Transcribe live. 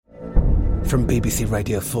From BBC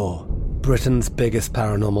Radio 4, Britain's biggest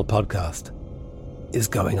paranormal podcast is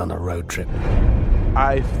going on a road trip.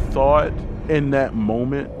 I thought in that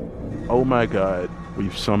moment, oh my God,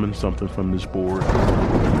 we've summoned something from this board.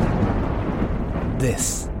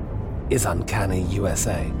 This is Uncanny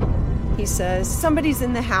USA. He says, somebody's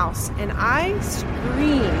in the house, and I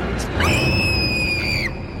screamed.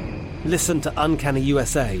 Listen to Uncanny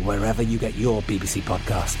USA wherever you get your BBC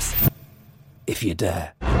podcasts, if you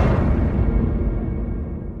dare.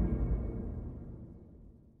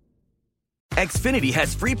 Xfinity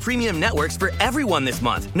has free premium networks for everyone this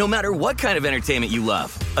month, no matter what kind of entertainment you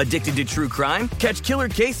love. Addicted to true crime? Catch killer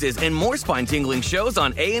cases and more spine-tingling shows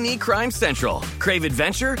on A&E Crime Central. Crave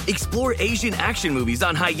adventure? Explore Asian action movies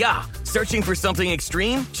on Hi-YAH. Searching for something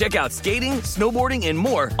extreme? Check out skating, snowboarding, and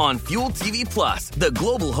more on Fuel TV Plus, the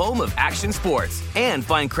global home of action sports. And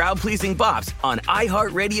find crowd-pleasing bops on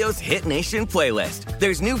iHeartRadio's Hit Nation playlist.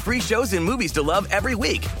 There's new free shows and movies to love every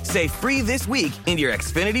week. Say free this week in your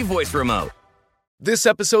Xfinity voice remote. This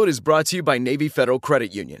episode is brought to you by Navy Federal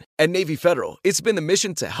Credit Union. At Navy Federal, it's been the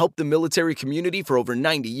mission to help the military community for over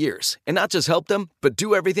 90 years. And not just help them, but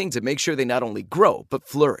do everything to make sure they not only grow, but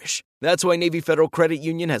flourish. That's why Navy Federal Credit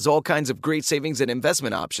Union has all kinds of great savings and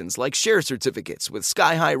investment options like share certificates with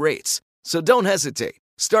sky-high rates. So don't hesitate.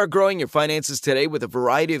 Start growing your finances today with a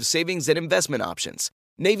variety of savings and investment options.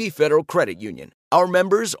 Navy Federal Credit Union. Our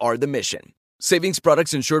members are the mission. Savings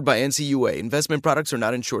products insured by NCUA. Investment products are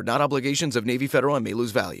not insured, not obligations of Navy Federal and may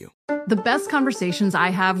lose value. The best conversations I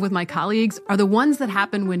have with my colleagues are the ones that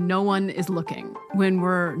happen when no one is looking, when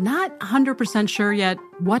we're not 100% sure yet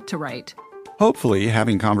what to write. Hopefully,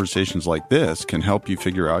 having conversations like this can help you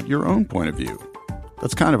figure out your own point of view.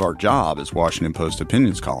 That's kind of our job as Washington Post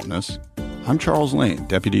opinions columnists. I'm Charles Lane,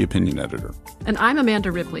 Deputy Opinion Editor. And I'm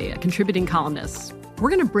Amanda Ripley, a contributing columnist. We're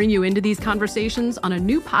going to bring you into these conversations on a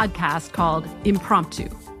new podcast called Impromptu.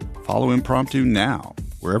 Follow Impromptu now,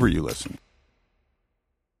 wherever you listen.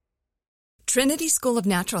 Trinity School of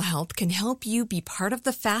Natural Health can help you be part of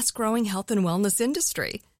the fast-growing health and wellness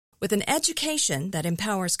industry. With an education that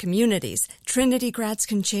empowers communities, Trinity grads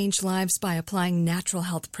can change lives by applying natural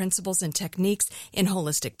health principles and techniques in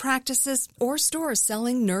holistic practices or stores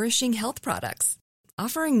selling nourishing health products.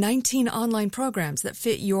 Offering 19 online programs that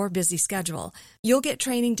fit your busy schedule, you'll get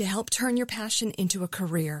training to help turn your passion into a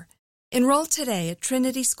career. Enroll today at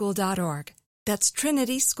trinityschool.org. That's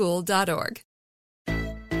trinityschool.org.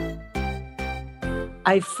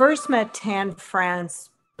 I first met Tan France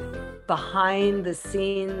behind the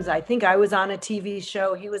scenes. I think I was on a TV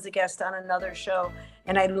show. He was a guest on another show.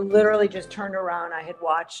 And I literally just turned around. I had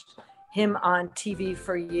watched him on TV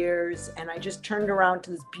for years. And I just turned around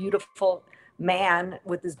to this beautiful man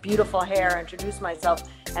with his beautiful hair, introduced myself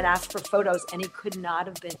and asked for photos, and he could not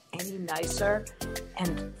have been any nicer.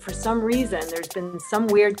 And for some reason, there's been some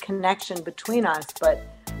weird connection between us, but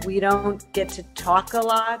we don't get to talk a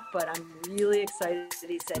lot. But I'm really excited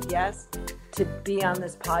that he said yes to be on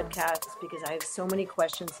this podcast because I have so many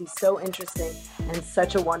questions. He's so interesting and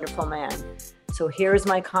such a wonderful man. So here's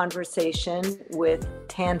my conversation with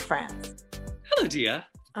Tan France. Hello, dear.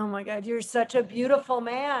 Oh my God, you're such a beautiful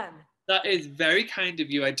man. That is very kind of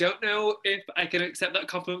you. I don't know if I can accept that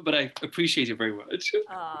compliment, but I appreciate it very much.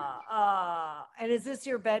 And is this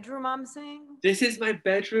your bedroom I'm seeing? This is my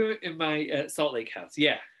bedroom in my Salt Lake house.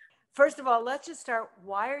 Yeah. First of all, let's just start.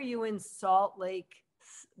 Why are you in Salt Lake?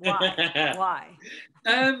 Why?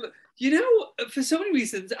 For so many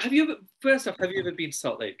reasons. First off, have you ever been to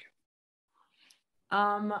Salt Lake?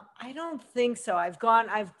 I don't think so. I've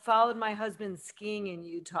followed my husband skiing in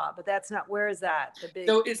Utah, but that's not, where is that?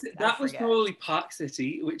 That was probably Park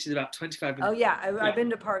City, which is about 25 minutes. Oh yeah, I've been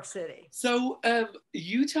to Park City. So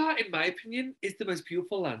Utah, in my opinion, is the most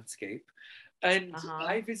beautiful landscape. And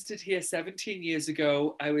I visited here 17 years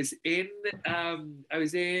ago. I was in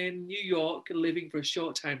New York living for a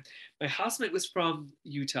short time. My housemate was from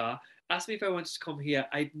Utah, asked me if I wanted to come here.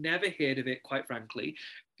 I'd never heard of it, quite frankly.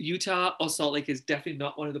 Utah or Salt Lake is definitely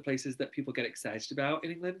not one of the places that people get excited about in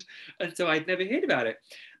England. And so I'd never heard about it.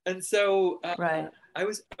 And so I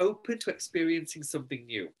was open to experiencing something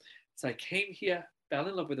new. So I came here, fell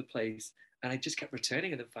in love with the place, and I just kept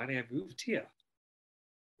returning. And then finally I moved here.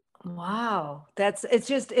 Wow. I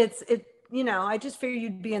just figured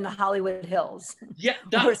you'd be in the Hollywood Hills. Yeah.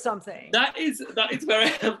 Or something. That is where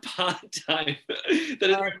I am part-time.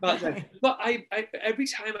 Part-time. But I every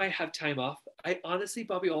time I have time off, I honestly,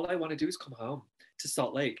 Bobby, all I want to do is come home to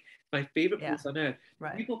Salt Lake. My favorite place on earth.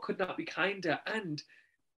 Right. People could not be kinder. And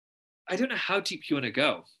I don't know how deep you want to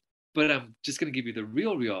go, but I'm just going to give you the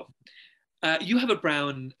real. You have a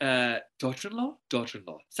brown daughter-in-law,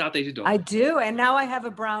 South Asian daughter. I do, and now I have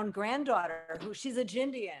a brown granddaughter who she's a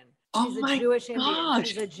Jindian. She's a Jewish Indian.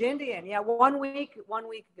 She's a Jindian. Yeah, one week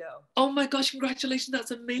ago. Oh my gosh! Congratulations,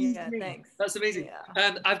 that's amazing. Yeah, thanks. That's amazing. Yeah.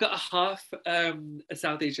 And I've got a half a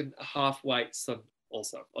South Asian, a half white son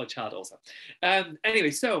also, or child also.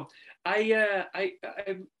 Anyway, so I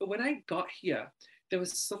when I got here, there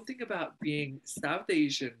was something about being South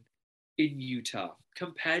Asian in Utah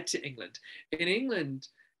compared to England. In England,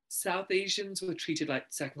 South Asians were treated like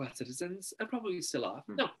second-class citizens, and probably still are.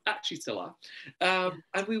 No, actually still are.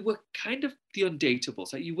 And we were kind of the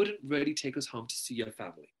undateables. Like, you wouldn't really take us home to see your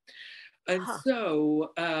family. And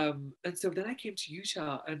so then I came to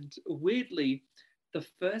Utah, and weirdly, the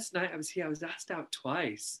first night I was here, I was asked out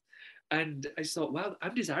twice. And I just thought, wow,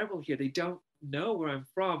 I'm desirable here. They don't know where I'm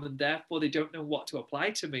from, and therefore they don't know what to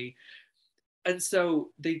apply to me. And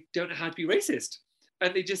so they don't know how to be racist.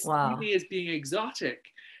 And they just see me as being exotic.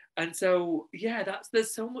 And so, yeah,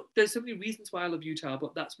 there's so many reasons why I love Utah,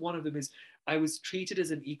 but that's one of them. Is I was treated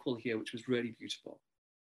as an equal here, which was really beautiful.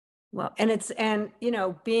 Well, and you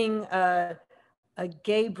know, being a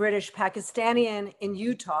gay British Pakistani in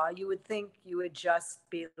Utah, you would think you would just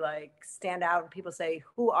be like stand out, and people say,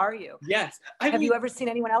 "Who are you?" Yes. Have you ever seen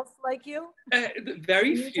anyone else like you?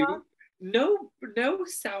 Very few. No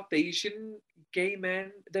South Asian gay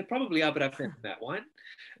men. There probably are, but I've never met one.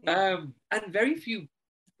 And very few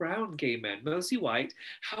brown gay men, mostly white.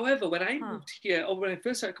 However, when I moved here, or when I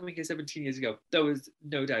first started coming here 17 years ago, there was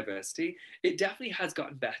no diversity. It definitely has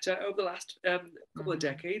gotten better over the last couple of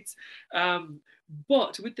decades.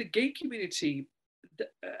 But with the gay community,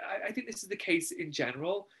 I think this is the case in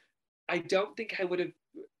general. I don't think I would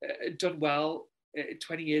have done well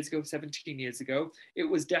 20 years ago, 17 years ago. It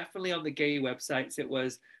was definitely on the gay websites. It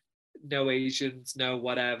was no Asians, no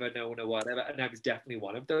whatever, no whatever, and I was definitely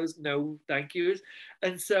one of those no thank yous.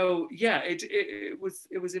 And so yeah, it was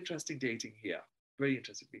interesting dating here. Really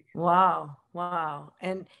interesting being here. Wow.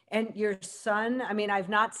 And your son, I mean, I've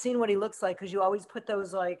not seen what he looks like, because you always put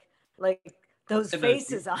those like those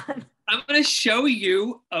faces on. I'm gonna show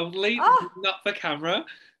you only, not for camera.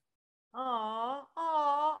 Oh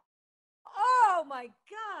my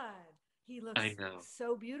God, he looks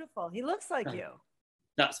so beautiful. He looks like you.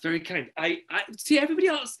 That's very kind. I see, everybody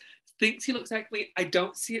else thinks he looks like me. I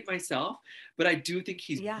don't see it myself, but I do think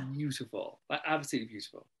he's beautiful. Like, absolutely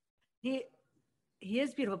beautiful. He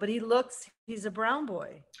is beautiful, but he's a brown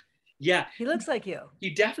boy. Yeah. He looks like you. He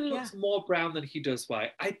definitely looks more brown than he does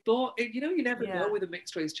white. I thought, you never know with a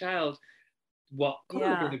mixed race child what color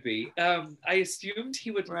we're going to be. I assumed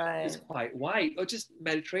he would look quite white or just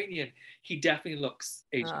Mediterranean. He definitely looks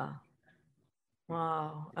Asian.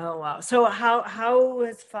 Wow. Oh, wow. So how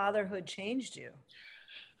has fatherhood changed you?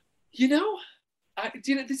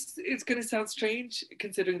 This is going to sound strange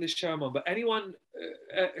considering the show I'm on, but anyone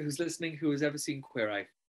who's listening who has ever seen Queer Eye,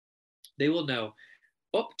 they will know.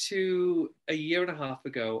 Up to a year and a half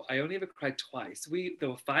ago, I only ever cried twice. There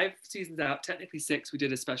were 5 seasons out, technically 6. We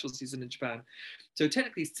did a special season in Japan. So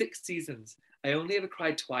technically 6 seasons. I only ever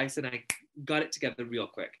cried twice, and I got it together real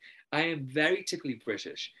quick. I am very typically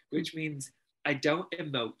British, which means I don't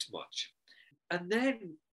emote much. And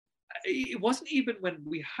then it wasn't even when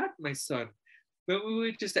we had my son, when we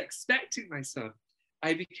were just expecting my son,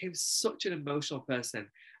 I became such an emotional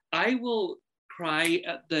person. I will cry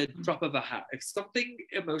at the drop of a hat. If something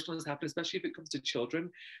emotional has happened, especially if it comes to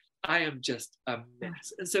children, I am just a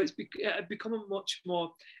mess. And so it's become a much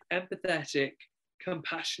more empathetic,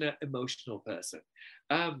 compassionate, emotional person.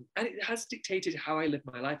 And it has dictated how I live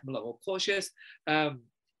my life. I'm a lot more cautious.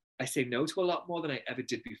 I say no to a lot more than I ever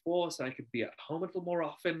did before, so I can be at home a little more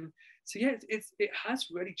often. So yeah, it has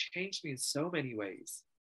really changed me in so many ways.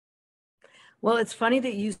 Well, it's funny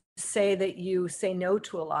that you say no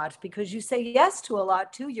to a lot, because you say yes to a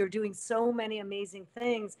lot too. You're doing so many amazing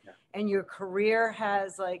things, and your career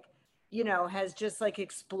has just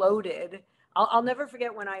exploded. I'll never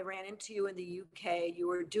forget when I ran into you in the UK. You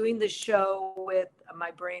were doing the show with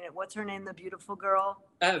my brain. What's her name? The beautiful girl.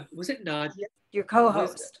 Was it Nadia? Your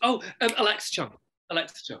co-host. Alexa Chung.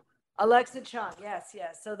 Alexa Chung. Yes.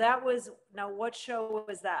 So that was, now what show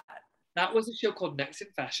was that? That was a show called Next in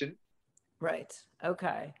Fashion. Right.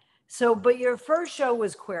 Okay. So, but your first show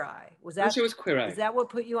was Queer Eye. First show was Queer Eye. Is that what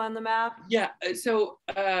put you on the map? Yeah. So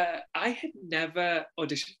I had never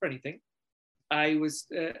auditioned for anything. I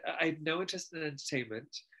had no interest in entertainment.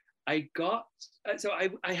 I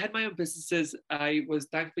had my own businesses. I was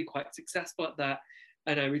thankfully quite successful at that,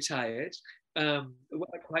 and I retired at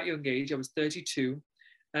quite a young age. I was 32,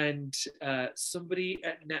 and somebody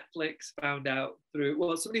at Netflix found out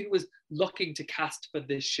somebody who was looking to cast for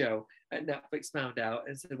this show at Netflix found out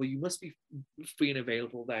and said, well, you must be free and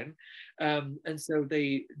available then. And so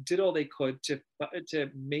they did all they could to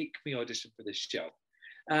make me audition for this show.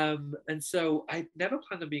 And so I never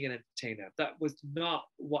planned on being an entertainer. That was not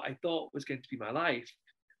what I thought was going to be my life.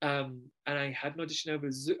 And I had an audition over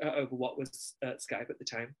what was Skype at the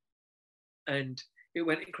time. And it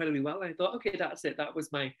went incredibly well. And I thought, okay, that's it. That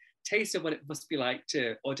was my taste of what it must be like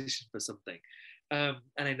to audition for something. And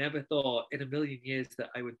I never thought in a million years that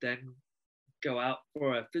I would then go out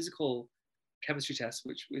for a physical chemistry test,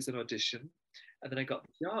 which was an audition. And then I got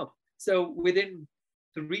the job. So within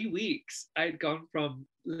 3 weeks, I had gone from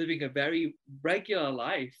living a very regular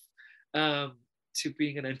life to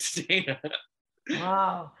being an entertainer.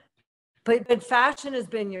 Wow. But fashion has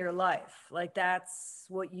been your life. Like that's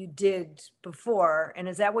what you did before. And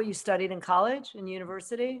is that what you studied in college and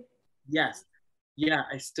university? Yes. Yeah,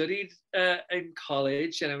 I studied in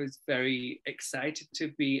college and I was very excited to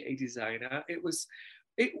be a designer. It was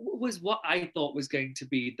what I thought was going to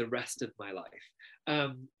be the rest of my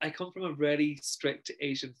life. I come from a really strict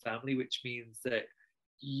Asian family, which means that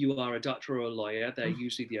you are a doctor or a lawyer. They're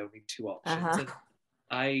usually the only two options. And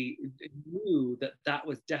I knew that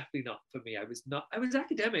was definitely not for me. I was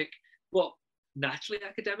academic, but naturally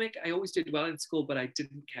academic. I always did well in school, but I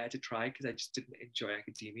didn't care to try because I just didn't enjoy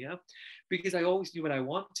academia, because I always knew what I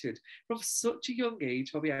wanted. From such a young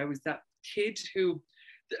age, probably I was that kid who,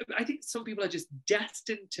 I think some people are just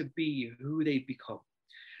destined to be who they become.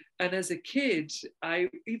 And as a kid,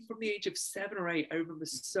 even from the age of 7 or 8, I remember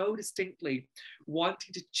so distinctly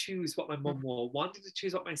wanting to choose what my mum wore, wanting to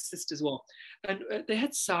choose what my sisters wore. And they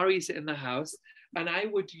had saris in the house, and I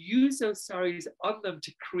would use those saris on them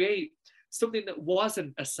to create something that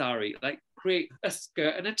wasn't a sari, like create a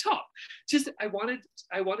skirt and a top. I wanted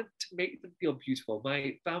to make them feel beautiful.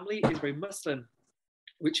 My family is very Muslim,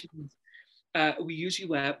 which means we usually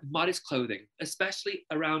wear modest clothing, especially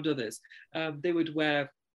around others. They would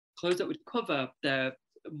wear clothes that would cover their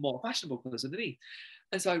more fashionable clothes underneath.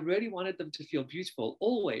 And so I really wanted them to feel beautiful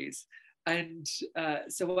always. And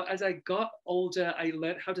so as I got older, I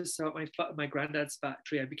learned how to sew at my granddad's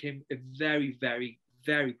factory. I became a very, very,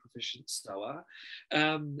 very proficient sewer.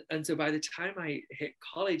 And so by the time I hit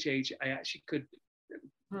college age, I actually could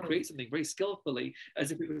create something very skillfully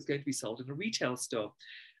as if it was going to be sold in a retail store.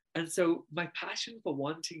 And so my passion for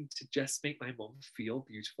wanting to just make my mom feel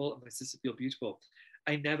beautiful and my sister feel beautiful,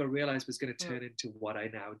 I never realized was going to turn into what I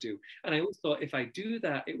now do. And I always thought if I do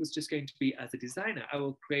that, it was just going to be as a designer. I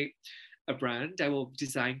will create a brand, I will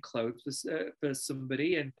design clothes for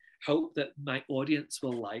somebody and hope that my audience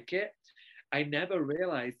will like it. I never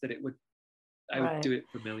realized that I would do it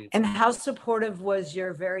for millions. And how supportive was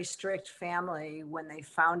your very strict family when they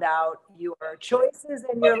found out your choices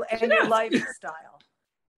and your lifestyle?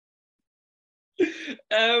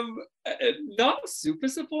 Not super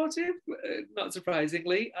supportive, not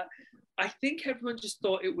surprisingly. I think everyone just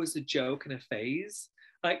thought it was a joke and a phase.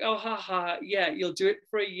 Like, oh, haha, yeah, you'll do it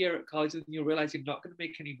for a year at college and you'll realize you're not going to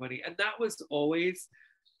make any money. And that was always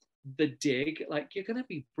the dig, like, you're going to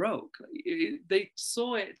be broke. They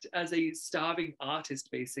saw it as a starving artist,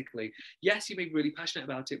 basically. Yes, you may be really passionate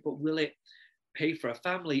about it, but will it pay for a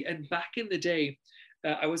family? And back in the day,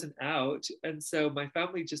 I wasn't out. And so my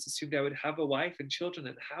family just assumed I would have a wife and children.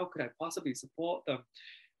 And how could I possibly support them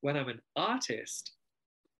when I'm an artist?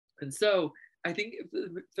 And so I think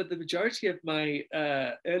for the majority of my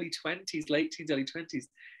early 20s, late teens, early 20s,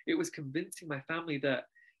 it was convincing my family that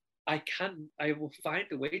I will find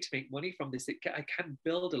a way to make money from this. I can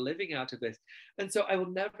build a living out of this. And so I will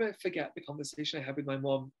never forget the conversation I had with my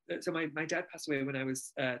mom. So my dad passed away when I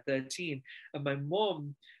was 13. And my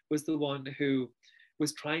mom was the one who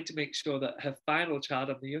was trying to make sure that her final child,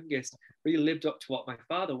 I'm the youngest, really lived up to what my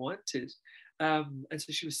father wanted. And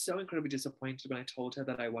so she was so incredibly disappointed when I told her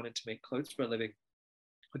that I wanted to make clothes for a living,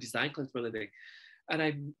 or design clothes for a living.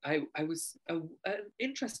 And I was an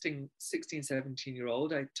interesting 16,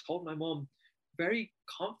 17-year-old. I told my mom very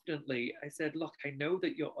confidently, I said, look, I know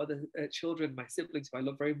that your other children, my siblings, who I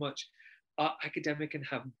love very much, are academic and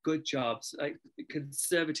have good jobs, like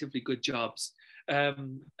conservatively good jobs. But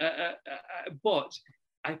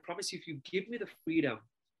I promise you, if you give me the freedom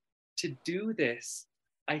to do this,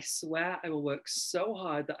 I swear I will work so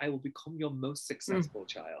hard that I will become your most successful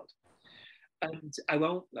child. And I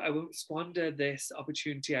won't squander this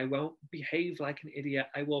opportunity. I won't behave like an idiot.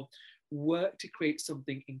 I will work to create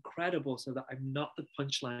something incredible so that I'm not the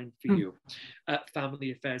punchline for you at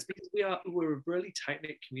Family Affairs, because we're a really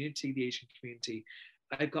tight-knit community, the Asian community.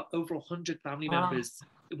 I've got over 100 family members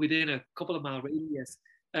within a couple of mile radius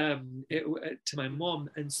to my mom.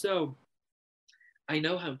 And so I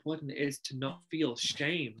know how important it is to not feel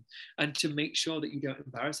shame and to make sure that you don't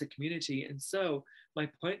embarrass the community. And so my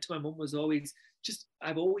point to my mum was always just,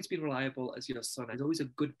 I've always been reliable as your son. I was always a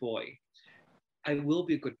good boy. I will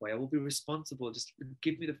be a good boy. I will be responsible. Just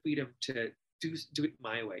give me the freedom to do it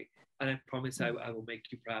my way. And I promise I will make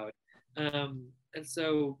you proud. And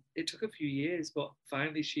so it took a few years, but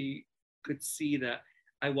finally she could see that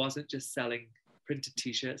I wasn't just selling printed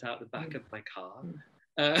t-shirts out the back of my car.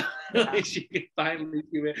 She could finally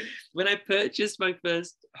do it. When I purchased my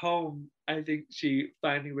first home, I think she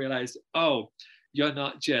finally realized, oh, you're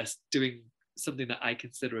not just doing something that I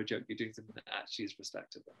consider a joke, you're doing something that actually is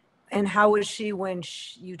respectable. And how was she when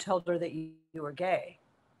you told her that you were gay?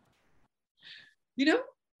 You know,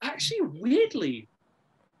 actually, weirdly,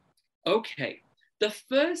 okay, the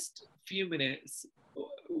first few minutes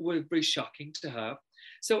were very shocking to her.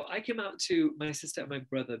 So I came out to my sister and my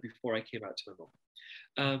brother before I came out to my mom.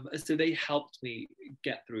 And so they helped me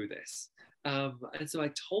get through this. And so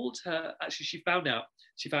I told her, actually, she found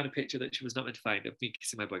a picture that she was not meant to find of me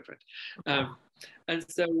kissing my boyfriend. And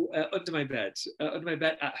so under my bed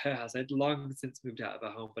at her house, I'd long since moved out of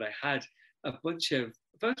our home, but I had a bunch of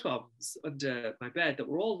photo albums under my bed that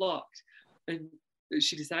were all locked. And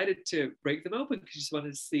she decided to break them open because she just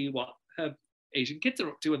wanted to see what her Asian kids are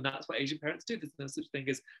up to, and that's what Asian parents do. There's no such thing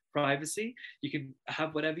as privacy. You can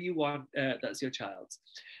have whatever you want, that's your child's.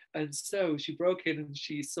 And so she broke in and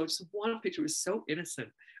she saw just one picture. It was so innocent.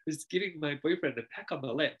 It was giving my boyfriend a peck on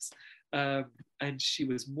the lips. And she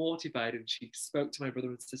was mortified, and she spoke to my brother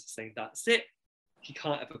and sister saying, that's it. He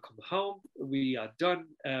can't ever come home. We are done.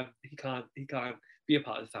 He can't be a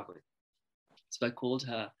part of the family. So I called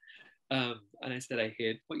her and I said, I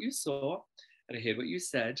heard what you saw and I heard what you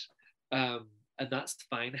said. And that's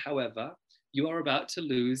fine. However, you are about to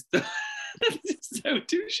lose the so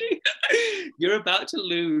douchey. You're about to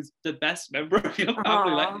lose the best member of your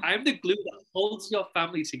family. Like, I'm the glue that holds your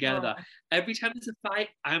family together. Every time there's a fight,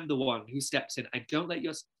 I'm the one who steps in. I don't let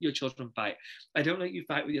your children fight. I don't let you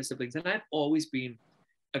fight with your siblings. And I've always been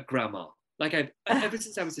a grandma. Like, ever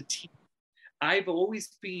since I was a teen, I've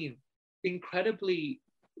always been incredibly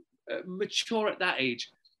mature at that age.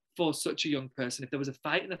 For such a young person, if there was a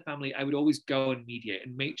fight in the family, I would always go and mediate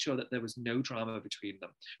and make sure that there was no drama between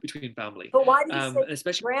family. But why do you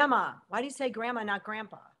say grandma? Why do you say grandma, not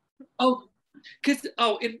grandpa? Oh, because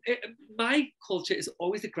in my culture, it's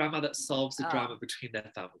always the grandma that solves the drama between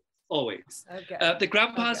their family. Always. Okay. The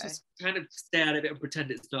grandpas just kind of stay out of it and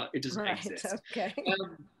pretend it doesn't exist. Okay.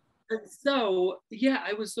 And so, yeah,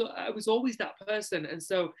 I was always that person. And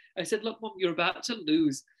so I said, look, Mom, you're about to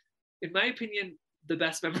lose, in my opinion, the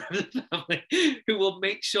best member of the family, who will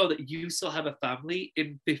make sure that you still have a family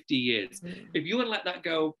in 50 years. If you want to let that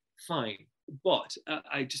go, fine. But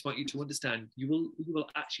I just want you to understand, you will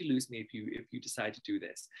actually lose me if you decide to do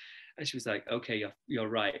this. And she was like, okay, you're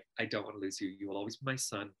right. I don't want to lose you. You will always be my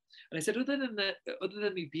son. And I said, other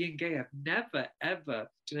than me being gay, I've never, ever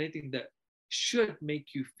done anything that should make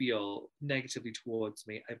you feel negatively towards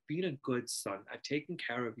me. I've been a good son. I've taken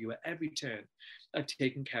care of you at every turn. I've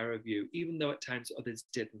taken care of you, even though at times others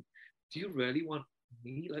didn't. Do you really want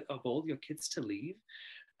me, like, of all your kids, to leave?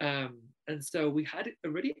 And so we had a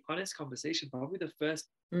really honest conversation, probably the first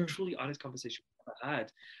truly honest conversation we ever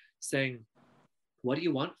had, saying, what do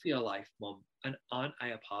you want for your life, Mom? And aren't I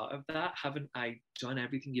a part of that? Haven't I done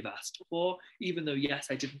everything you've asked for? Even though, yes,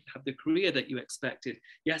 I didn't have the career that you expected.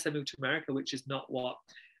 Yes, I moved to America, which is not what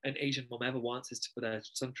an Asian mom ever wants, is for their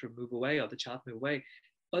son to move away or the child to move away.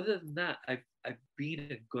 Other than that, I've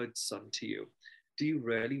been a good son to you. Do you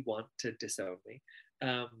really want to disown me?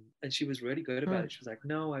 And she was really good about it. She was like,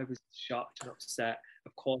 no, I was shocked and upset.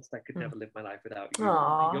 Of course, I could never live my life without you.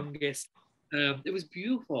 My youngest. It was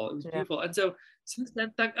beautiful. It was beautiful. And so since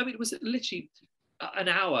then, it was literally an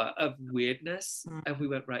hour of weirdness, and we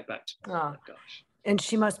went right back to, oh my gosh. And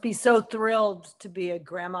she must be so thrilled to be a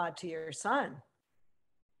grandma to your son.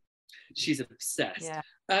 She's obsessed. Yeah.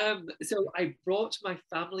 So I brought my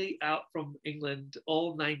family out from England,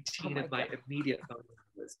 all 19 of my immediate family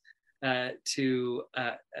members, to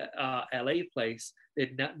our LA place.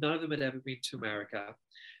 None of them had ever been to America.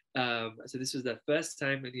 So this was their first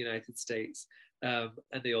time in the United States, and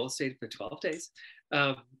they all stayed for 12 days.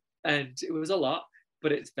 And it was a lot,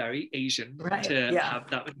 but it's very Asian to have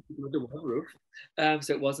that many people under one roof.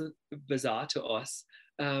 So it wasn't bizarre to us.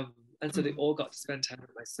 And so they all got to spend time with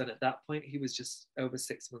my son. At that point, he was just over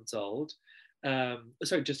 6 months old.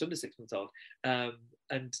 Just under 6 months old.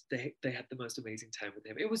 And they had the most amazing time with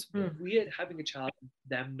him. It was weird having a child,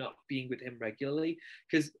 them not being with him regularly,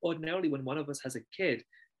 because ordinarily when one of us has a kid,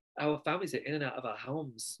 our families are in and out of our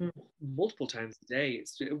homes multiple times a day.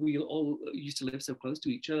 We all used to live so close to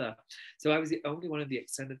each other. So I was the only one in the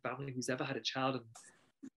extended family who's ever had a child, and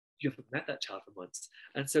you haven't met that child for months.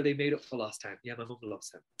 And so they made up for lost time. Yeah, my mum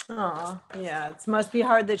loves him. Oh, yeah. It must be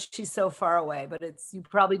hard that she's so far away, but you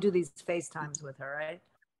probably do these FaceTimes with her, right?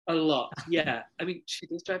 A lot, yeah. I mean, she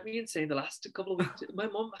does drive me insane. The last couple of weeks, my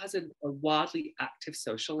mum has a wildly active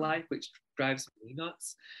social life, which drives me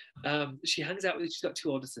nuts. She hangs out with, she's got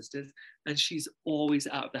 2 older sisters, and she's always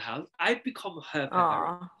out of the house. I've become her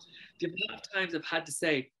parent. The amount of times I've had to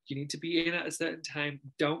say, you need to be in at a certain time,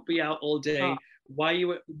 don't be out all day. Why are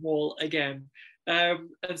you at the mall again? And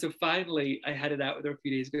so finally, I had it out with her a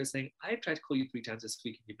few days ago saying, I've tried to call you 3 times this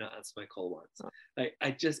week and you've not answered my call once.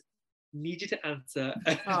 I just need you to answer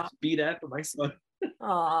and be there for my son.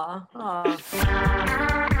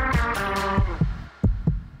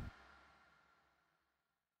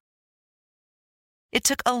 It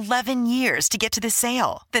took 11 years to get to this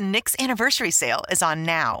sale. The Knix Anniversary Sale is on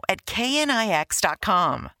now at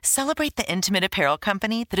knix.com. Celebrate the intimate apparel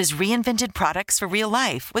company that has reinvented products for real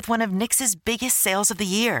life with one of Knix's biggest sales of the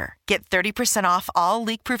year. Get 30% off all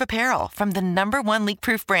leak-proof apparel from the #1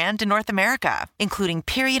 leak-proof brand in North America, including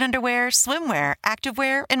period underwear, swimwear,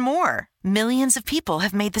 activewear, and more. Millions of people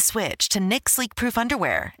have made the switch to Knix leak-proof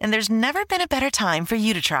underwear, and there's never been a better time for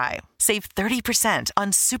you to try. Save 30%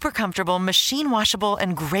 on super comfortable, machine-washable,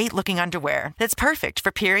 and great-looking underwear that's perfect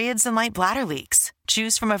for periods and light bladder leaks.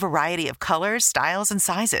 Choose from a variety of colors, styles, and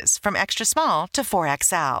sizes, from extra small to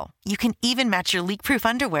 4XL. You can even match your leak-proof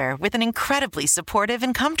underwear with an incredibly supportive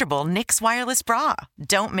and comfortable Knix wireless bra.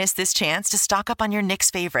 Don't miss this chance to stock up on your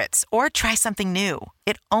Knix favorites or try something new.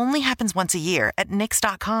 It only happens once a year at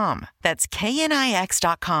Knix.com. That's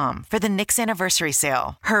KNIX.com for the Knix Anniversary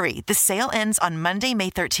Sale. Hurry, the sale ends on Monday,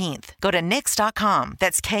 May 13th. Go to Knix.com.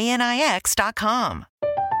 That's KNIX.com.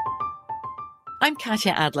 I'm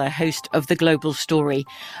Katya Adler, host of The Global Story.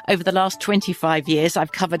 Over the last 25 years,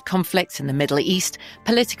 I've covered conflicts in the Middle East,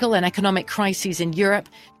 political and economic crises in Europe,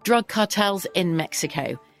 drug cartels in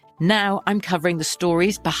Mexico. Now I'm covering the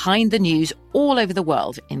stories behind the news all over the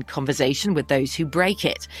world in conversation with those who break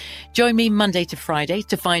it. Join me Monday to Friday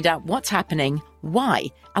to find out what's happening, why,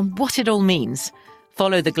 and what it all means.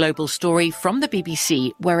 Follow The Global Story from the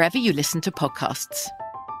BBC wherever you listen to podcasts.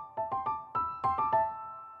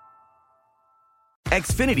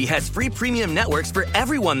 Xfinity has free premium networks for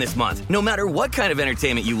everyone this month, no matter what kind of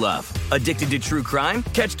entertainment you love. Addicted to true crime?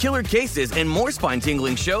 Catch killer cases and more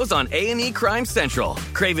spine-tingling shows on A&E Crime Central.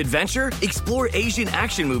 Crave adventure? Explore Asian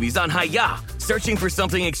action movies on Hayya. Searching for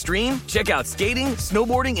something extreme? Check out skating,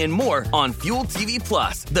 snowboarding, and more on Fuel TV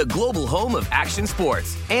Plus, the global home of action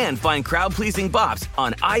sports. And find crowd-pleasing bops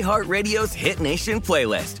on iHeartRadio's Hit Nation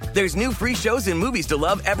playlist. There's new free shows and movies to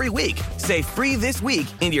love every week. Say free this week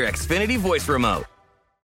in your Xfinity voice remote.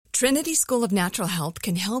 Trinity School of Natural Health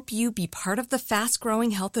can help you be part of the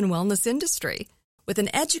fast-growing health and wellness industry. With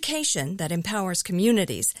an education that empowers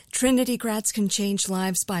communities, Trinity grads can change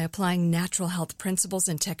lives by applying natural health principles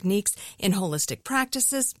and techniques in holistic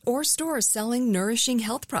practices or stores selling nourishing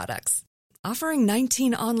health products. Offering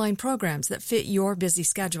 19 online programs that fit your busy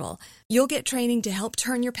schedule, you'll get training to help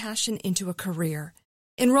turn your passion into a career.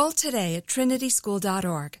 Enroll today at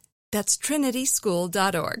trinityschool.org. That's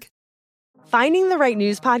trinityschool.org. Finding the right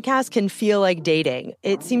news podcast can feel like dating.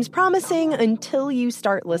 It seems promising until you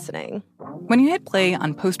start listening. When you hit play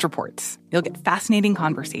on Post Reports, you'll get fascinating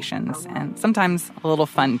conversations and sometimes a little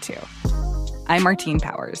fun, too. I'm Martine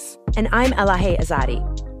Powers. And I'm Elahe Azadi.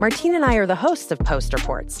 Martine and I are the hosts of Post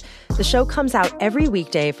Reports. The show comes out every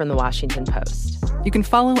weekday from The Washington Post. You can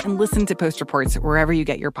follow and listen to Post Reports wherever you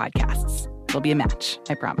get your podcasts. It'll be a match,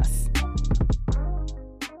 I promise.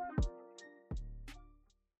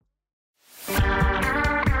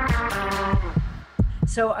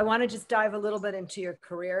 So I want to just dive a little bit into your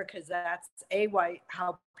career, because that's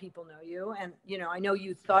how people know you. And, I know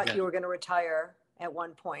you thought you were going to retire at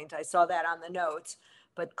one point. I saw that on the notes,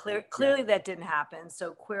 but clearly that didn't happen.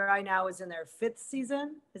 So Queer Eye now is in their 5th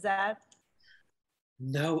season. Is that?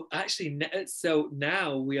 No, actually, so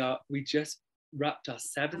now we just wrapped our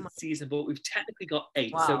 7th season, but we've technically got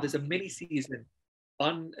 8. Wow. So there's a mini season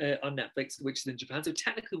on Netflix, which is in Japan. So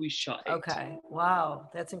technically we shot 8. Okay. Wow.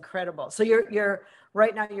 That's incredible. So you're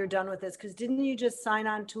right now you're done with this, because didn't you just sign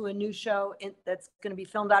on to a new show that's going to be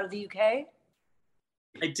filmed out of the UK?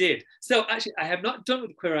 I did. So actually I have not done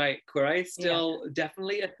with Queer Eye. Queer Eye is still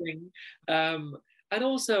definitely a thing. And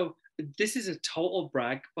also this is a total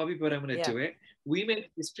brag, Bobby, but I'm going to do it. We made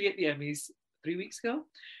history at the Emmys 3 weeks ago.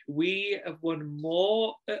 We have won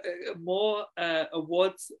more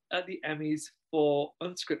awards at the Emmys more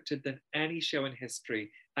unscripted than any show in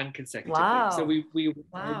history and consecutively. Wow. So we Wow.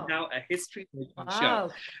 are now a history-making Wow.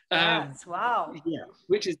 show. Yes. Wow. Yeah,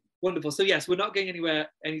 which is wonderful. So yes, we're not going anywhere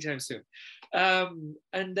anytime soon.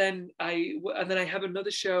 And then I have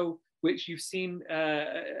another show which you've seen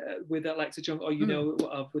with Alexa Chung, or you know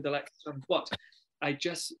of with Alexa Chung. But I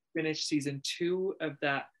just finished season 2 of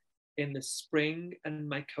that in the spring, and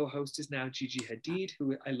my co-host is now Gigi Hadid,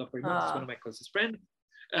 who I love very much. She's one of my closest friends.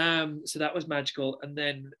 So that was magical. And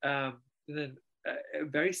then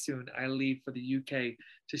very soon I leave for the UK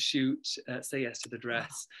to shoot Say Yes to the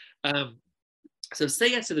Dress. So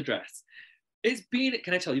Say Yes to the Dress. It's been,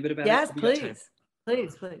 can I tell you a bit about it? Yes,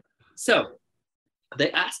 please. So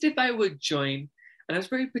they asked if I would join, and I'm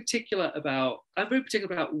very particular about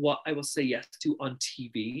what I will say yes to on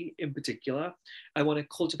TV in particular. I want to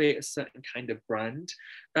cultivate a certain kind of brand.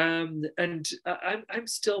 And I'm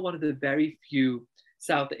still one of the very few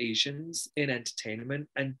South Asians in entertainment,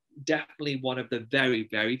 and definitely one of the very,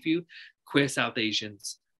 very few queer South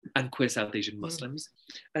Asians and queer South Asian Muslims.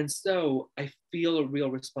 And so I feel a real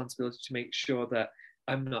responsibility to make sure that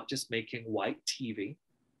I'm not just making white TV.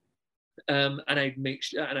 And I make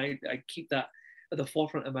sure, and I keep that at the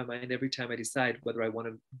forefront of my mind every time I decide whether I want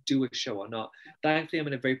to do a show or not. Thankfully, I'm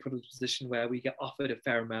in a very privileged position where we get offered a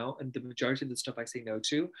fair amount, and the majority of the stuff I say no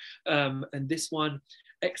to. And this one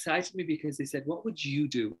excited me because they said, what would you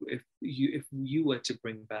do if you were to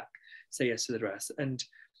bring back Say Yes to the Dress? And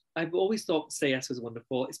I've always thought Say Yes was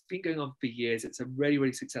wonderful. It's been going on for years. It's a really,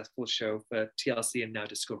 really successful show for TLC and now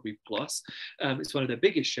Discovery Plus. It's one of the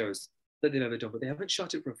biggest shows that they've ever done, but they haven't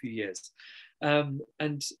shot it for a few years.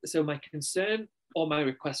 And so my concern or my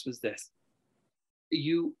request was this: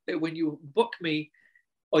 when you book me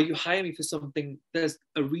or you hire me for something, there's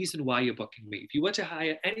a reason why you're booking me. If you were to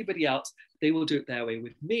hire anybody else, they will do it their way.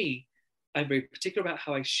 With me, I'm very particular about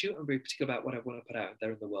how I shoot. I'm very particular about what I want to put out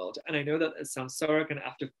there in the world. And I know that it sounds so arrogant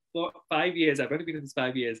after 5 years. I've only been in this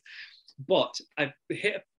 5 years, but I've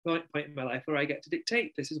hit a point in my life where I get to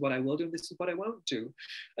dictate, this is what I will do and this is what I won't do.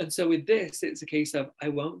 And so with this, it's a case of I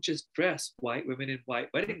won't just dress white women in white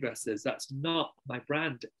wedding dresses. That's not my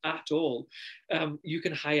brand at all. You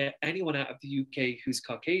can hire anyone out of the UK who's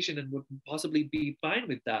Caucasian and would possibly be fine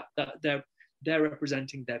with that they're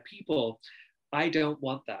representing their people. I don't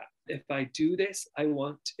want that. If I do this, I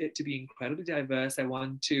want it to be incredibly diverse. I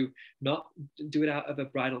want to not do it out of a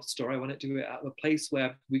bridal store. I want to do it out of a place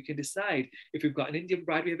where we can decide. If we've got an Indian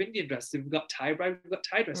bride, we have Indian dresses. If we've got Thai bride, we've got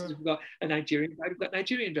Thai dresses. If we've got a Nigerian bride, we've got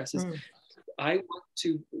Nigerian dresses. I want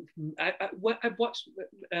to, I've watched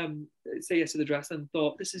Say Yes to the Dress and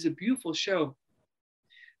thought, this is a beautiful show.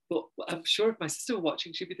 But I'm sure if my sister were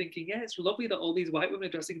watching, she'd be thinking, yeah, it's lovely that all these white women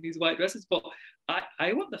are dressing in these white dresses, but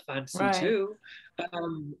I want the fantasy too.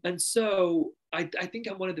 And so I think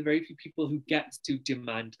I'm one of the very few people who gets to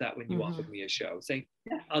demand that when you offered me a show, saying,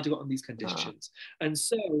 yeah, I'll do it on these conditions. And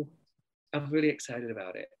so I'm really excited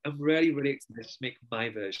about it. I'm really, really excited to make my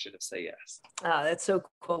version of Say Yes. Oh, that's so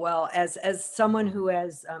cool. Well, as someone who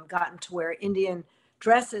has gotten to wear Indian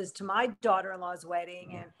dresses to my daughter-in-law's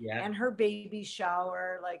wedding and her baby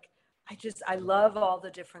shower, like I love all the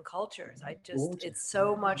different cultures. It's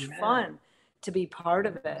so much fun to be part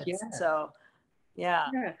of it. So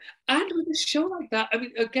and with a show like that, I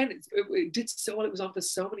mean, again, it did so well. It was on for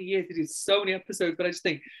so many years. It did so many episodes, but I just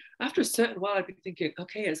think after a certain while I'd be thinking,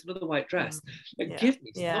 okay, it's another white dress. Give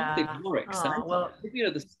me something more exciting. Give me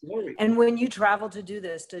another story. And when you travel to do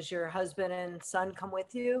this, does your husband and son come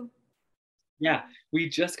with you? Yeah, we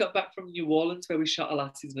just got back from New Orleans where we shot our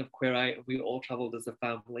last season of Queer Eye, and we all traveled as a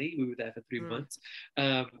family. We were there for 3 months,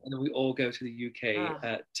 and then we all go to the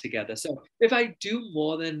UK together. So if I do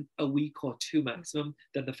more than a week or 2 maximum,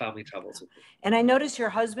 then the family travels with me. And I noticed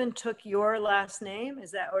your husband took your last name.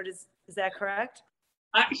 Is that correct?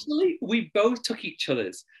 Actually, we both took each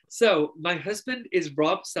other's. So my husband is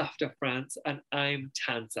Rob Safdie France, and I'm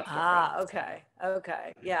Tan Safdie France.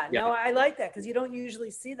 Okay. Yeah, no, I like that because you don't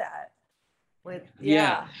usually see that. In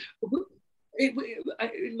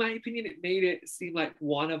my opinion, it made it seem like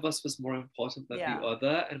one of us was more important than the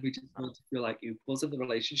other, and we just wanted to feel like equals in the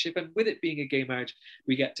relationship. And with it being a gay marriage,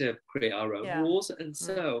 we get to create our own rules. And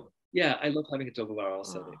so, I love having a double barrel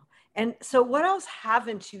setting. And so, what else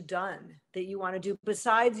haven't you done that you want to do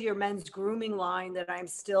besides your men's grooming line? That I'm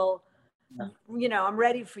still, I'm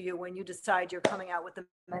ready for you when you decide you're coming out with the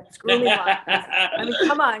men's grooming line. I mean,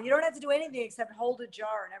 come on, you don't have to do anything except hold a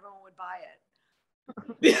jar, and everyone would buy it.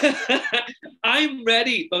 I'm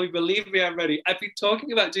ready, Bobby. Believe me, I'm ready. I've been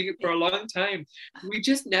talking about doing it for a long time. We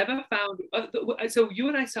just never found. So you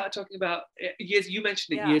and I started talking about years. You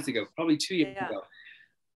mentioned it years ago, probably 2 years ago.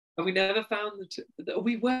 And we never found that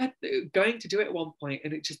we were going to do it at one point,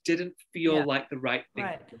 and it just didn't feel like the right thing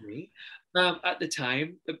for me at the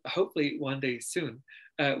time. Hopefully, one day soon,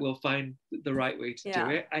 we'll find the right way to do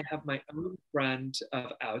it. I have my own brand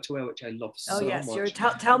of outerwear, which I love so much.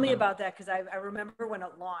 Tell me about that, because I remember when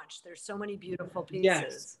it launched. There's so many beautiful pieces.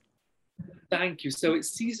 Yes. Thank you. So it's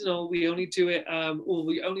seasonal. We only do it,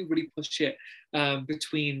 we only really push it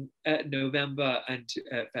between November and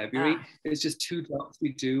February. It's just 2 drops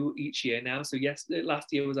we do each year now. So yes, last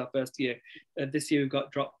year was our first year. This year we've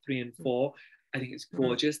got drop 3 and 4. I think it's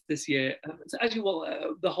gorgeous this year. So actually,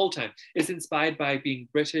 the whole time it's inspired by being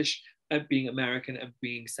British, being American, and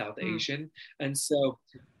being South Asian. And so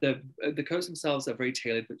the coats themselves are very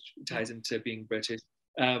tailored, which ties into being British.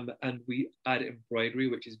 And we add embroidery,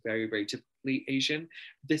 which is very, very typically Asian.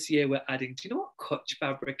 This year we're adding, do you know what Kutch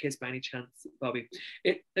fabric is by any chance, Bobby?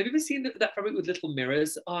 Have you ever seen that fabric with little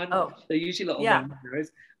mirrors on? They're usually little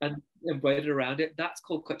mirrors and embroidered around it. That's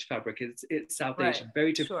called Kutch fabric. It's South Asian,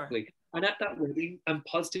 very typically. And at that wedding, I'm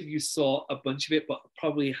positive you saw a bunch of it, but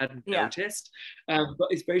probably hadn't noticed. But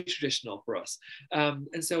it's very traditional for us.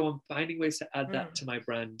 And so I'm finding ways to add that to my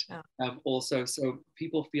brand also. So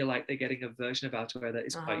people feel like they're getting a version of outerwear that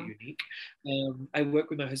is quite unique. I work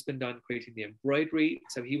with my husband on creating the embroidery.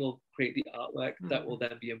 So he will create the artwork that will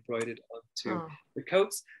then be embroidered onto the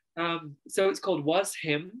coats. So it's called Was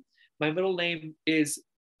Him. My middle name is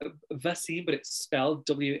Wasim, but it's spelled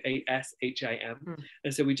Washim.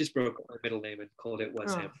 And so we just broke up my middle name and called it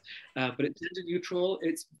Was Him. But it's gender neutral.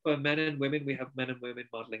 It's for men and women. We have men and women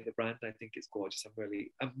modeling the brand. I think it's gorgeous.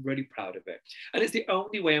 I'm really proud of it. And it's the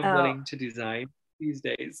only way I'm willing to design these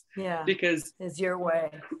days. Because it's your way.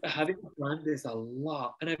 Having a brand is a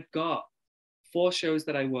lot. And I've got 4 shows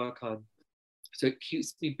that I work on. So it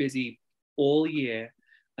keeps me busy all year.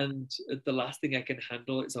 And the last thing I can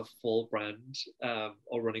handle is a full brand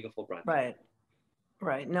or running a full brand.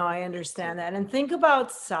 Right. No, I understand that. And think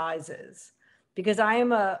about sizes, because I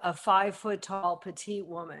am a 5 foot tall petite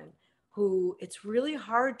woman who it's really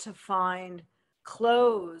hard to find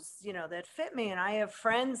clothes, that fit me. And I have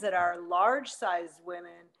friends that are large size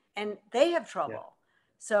women and they have trouble.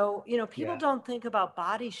 So, people don't think about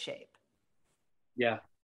body shape.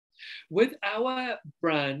 With our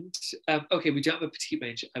brand, we don't have a petite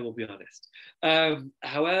range, I will be honest.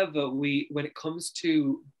 However, when it comes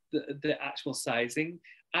to the actual sizing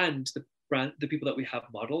and the brand, the people that we have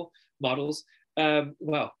models,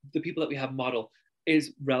 the people that we have model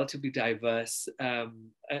is relatively diverse,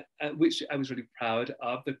 which I was really proud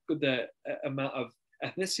of. The amount of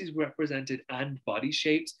ethnicities represented and body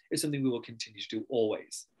shapes is something we will continue to do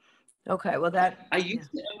always. Okay, well I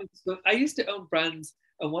used to own brands.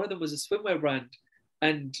 And one of them was a swimwear brand.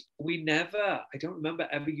 And I don't remember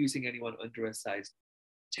ever using anyone under a size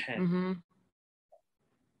 10.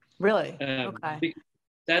 Really? Okay.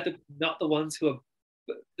 They're not the ones who are,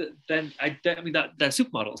 they're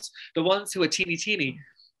supermodels. The ones who are teeny,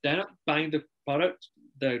 they're not buying the product.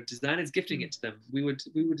 The designer's gifting it to them. We were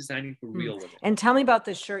designing for real women. And tell me about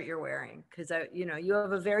the shirt you're wearing, because you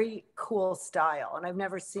have a very cool style and I've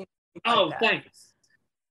never seen anything like that. Thanks.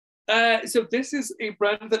 So this is a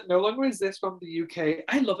brand that no longer exists from the UK.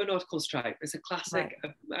 I love a nautical stripe. It's a classic.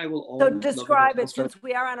 I will always. So describe it, since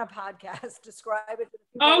we are on a podcast. Describe it.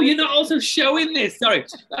 You're not also showing this. Sorry.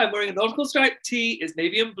 I'm wearing a nautical stripe tee. It's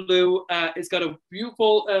navy and blue. It's got a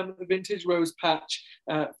beautiful vintage rose patch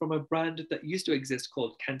from a brand that used to exist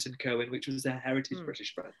called Kent & Cohen, which was a heritage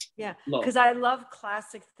British brand. Yeah, because I love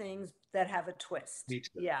classic things that have a twist. Me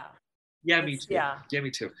too. Yeah, me too. Yeah, me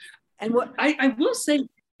too. And what I will say,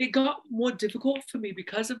 it got more difficult for me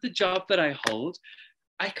because of the job that I hold.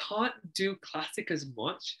 I can't do classic as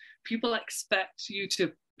much. People expect you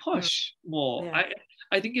to push more.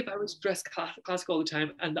 I think if I was dressed classic all the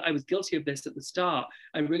time, and I was guilty of this at the start,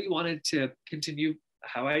 I really wanted to continue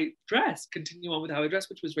on with how I dress,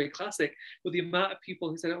 which was very classic. But the amount of people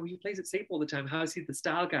who said, he plays it safe all the time. How is he the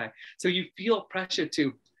style guy? So you feel pressure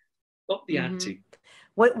to up the ante.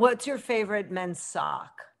 What's your favorite men's sock?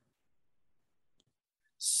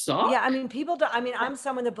 Sock? Yeah, I'm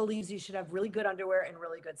someone that believes you should have really good underwear and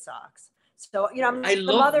really good socks. So, I'm I the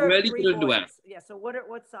love mother really of 3 good underwear. boys. Yeah, so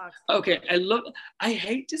what socks? Okay, I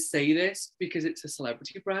hate to say this because it's a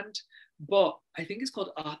celebrity brand, but I think it's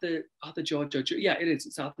called Arthur George. Yeah, it is.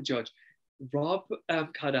 It's Arthur George. Rob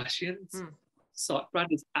Kardashian's sock brand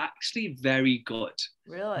is actually very good.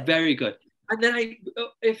 Really? Very good. And then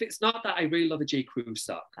if it's not that, I really love a J. Crew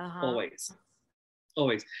sock, always.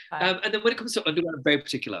 Always. And then when it comes to underwear, I'm very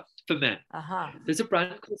particular for men. There's a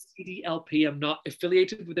brand called CDLP. I'm not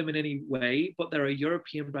affiliated with them in any way, but they're a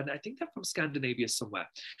European brand. I think they're from Scandinavia somewhere.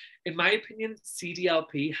 In my opinion,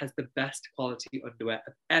 CDLP has the best quality underwear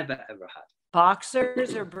I've ever had.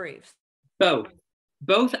 Boxers or briefs?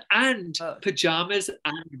 Both and pajamas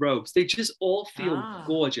and robes. They just all feel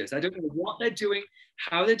gorgeous. I don't know what they're doing,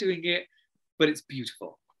 how they're doing it, but it's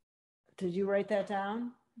beautiful. Did you write that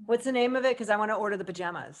down? What's the name of it? Because I want to order the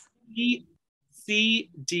pajamas.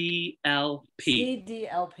 CDLP.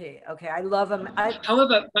 CDLP. Okay, I love them.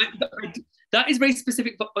 However, that is very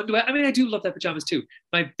specific for underwear. I mean, I do love their pajamas too.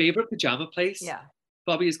 My favorite pajama place,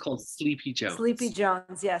 Bobby, is called Sleepy Jones. Sleepy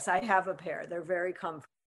Jones. Yes, I have a pair. They're very comfortable.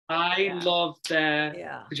 I love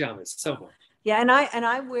their pajamas so much. Yeah, and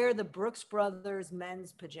I wear the Brooks Brothers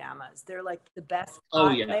men's pajamas. They're like the best.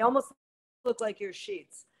 They almost look like your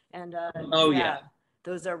sheets. And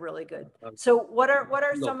those are really good. So what are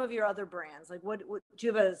some of your other brands? Like what do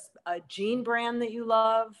you have a jean brand that you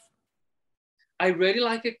love? I really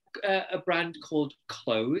like a brand called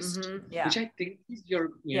Closed, which I think is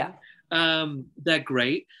European. They're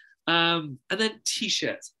great. And then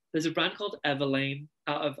t-shirts. There's a brand called Everlane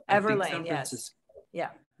out of San Francisco. Yeah.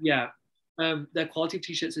 Their quality of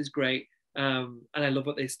t-shirts is great. And I love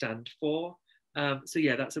what they stand for. So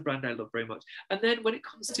yeah, that's a brand I love very much. And then when it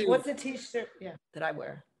comes to what's the t-shirt that I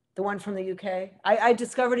wear? The one from the UK. I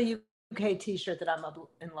discovered a UK t-shirt that I'm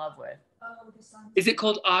in love with. Is it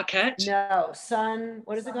called Arket? No,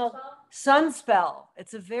 what is it called? Sunspell.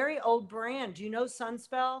 It's a very old brand. Do you know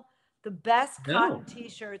Sunspell? The best cotton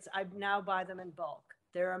t-shirts. I now buy them in bulk.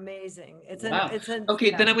 They're amazing. Then I'm going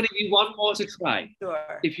to give you one more to try.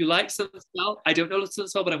 Sure. If you like Sunspell, I don't know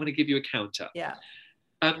Sunspell, but I'm going to give you a counter. Yeah.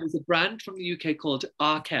 There's a brand from the UK called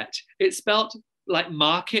Arket. It's spelled like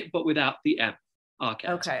market, but without the M. Arket.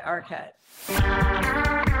 Okay, Arket.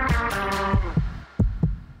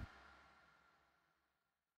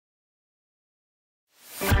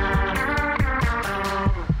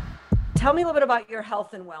 Tell me a little bit about your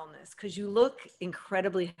health and wellness, because you look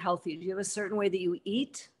incredibly healthy. Do you have a certain way that you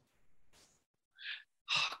eat?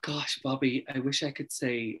 Oh, gosh, Bobby, I wish I could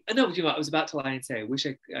say, no, you know what, I was about to lie and say, I wish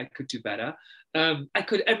I could do better.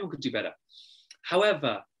 Everyone could do better.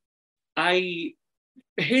 However,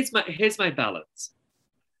 here's my balance.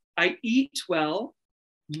 I eat well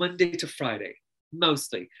Monday to Friday,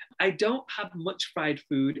 mostly. I don't have much fried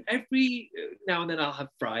food. Every now and then I'll have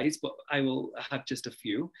fries, but I will have just a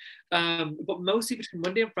few. But mostly between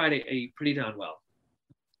Monday and Friday, I eat pretty darn well.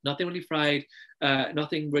 Nothing really fried,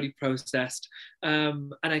 nothing really processed.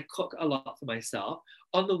 And I cook a lot for myself.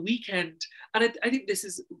 On the weekend, and I think this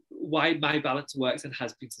is why my balance works and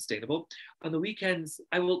has been sustainable. On the weekends,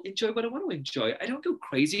 I will enjoy what I want to enjoy. I don't go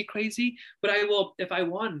crazy, but I will, if I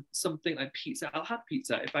want something like pizza, I'll have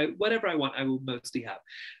pizza. Whatever I want, I will mostly have.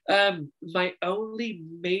 My only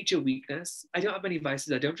major weakness, I don't have many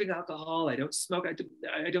vices. I don't drink alcohol. I don't smoke. I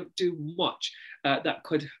don't do much that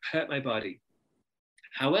could hurt my body.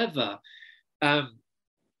 However, I've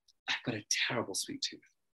got a terrible sweet tooth.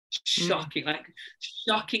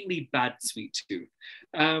 Shockingly bad sweet tooth.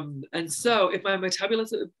 And so if my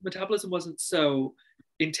metabolism wasn't so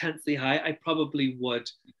intensely high, I probably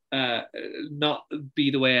would not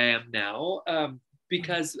be the way I am now,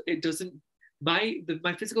 because it doesn't, my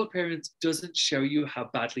physical appearance doesn't show you how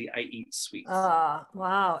badly I eat sweets.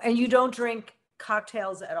 Wow. And you don't drink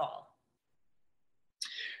cocktails at all?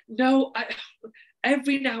 No,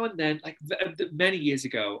 every now and then, like many years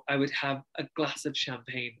ago, I would have a glass of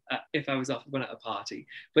champagne if I was off at a party.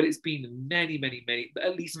 But it's been many,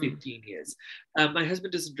 at least 15 years. My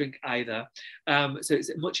husband doesn't drink either. So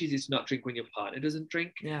it's much easier to not drink when your partner doesn't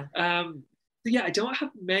drink. Yeah. So yeah, I don't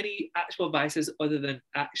have many actual vices other than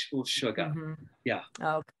actual sugar. Yeah.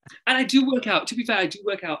 Okay. And I do work out. To be fair, I do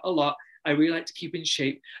work out a lot. I really like to keep in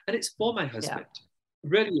shape. And it's for my husband. Yeah.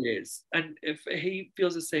 Really is. And if he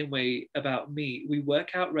feels the same way about me, we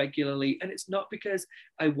work out regularly. And it's not because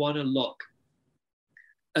I want to look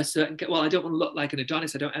I don't want to look like an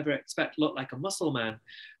Adonis. I don't ever expect to look like a muscle man.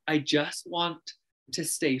 I just want to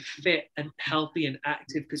stay fit and healthy and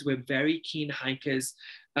active because we're very keen hikers.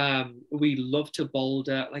 We love to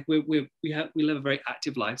boulder. Like we live a very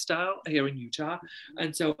active lifestyle here in Utah.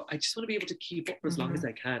 And so I just want to be able to keep up for as long as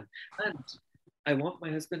I can. And I want my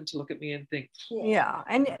husband to look at me and think,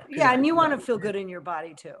 and you want to feel good in your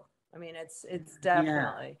body too. I mean, it's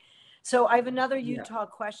definitely. Yeah. So I have another Utah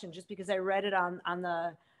question, just because I read it on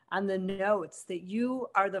the notes that you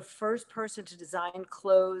are the first person to design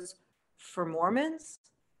clothes for Mormons.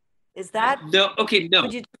 Is that no? Okay, no.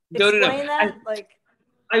 Could you explain that?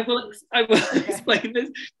 I will explain this.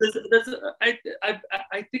 I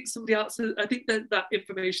think somebody else. I think that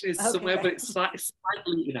information is somewhere, but it's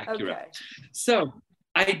slightly inaccurate. Okay. So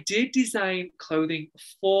I did design clothing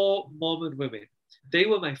for Mormon women. They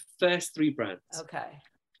were my first 3 brands. Okay.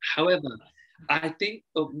 However, I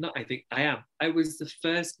was the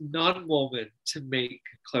first non-Mormon to make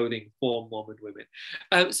clothing for Mormon women.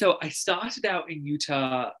 So I started out in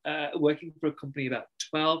Utah working for a company about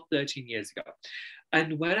 12, 13 years ago.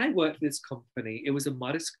 And when I worked for this company, it was a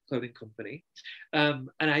modest clothing company. And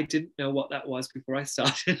I didn't know what that was before I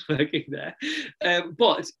started working there.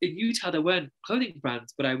 But in Utah, there weren't clothing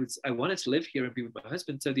brands, but I wanted to live here and be with my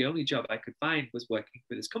husband. So the only job I could find was working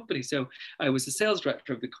for this company. So I was the sales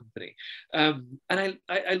director of the company. And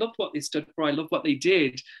I loved what they stood for. I loved what they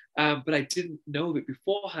did, but I didn't know of it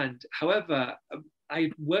beforehand. However, I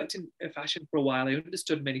worked in fashion for a while. I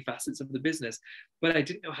understood many facets of the business, but I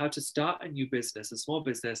didn't know how to start a new business, a small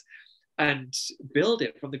business, and build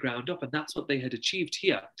it from the ground up. And that's what they had achieved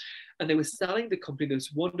here. And they were selling the company. There was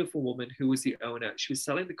this wonderful woman who was the owner. She was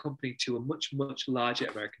selling the company to a much, much larger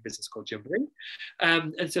American business called Gymboree.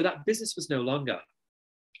 And so that business was no longer.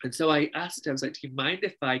 And so I asked her, I was like, do you mind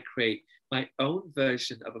if I create my own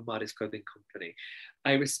version of a modest clothing company?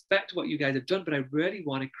 I respect what you guys have done, but I really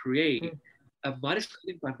want to create a modest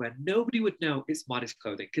clothing brand where nobody would know it's modest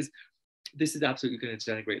clothing, because this is absolutely going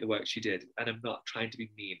to denigrate the work she did, and I'm not trying to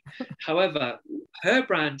be mean. However, her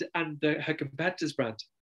brand and her competitor's brand,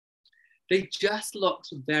 they just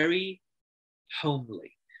looked very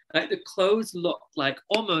homely. Like the clothes looked like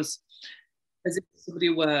almost as if somebody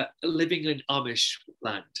were living in Amish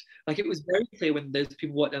land. Like it was very clear when those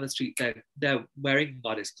people walk down the street, they're wearing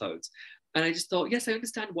modest clothes. And I just thought, yes, I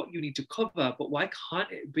understand what you need to cover, but why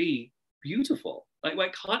can't it be beautiful? Like, why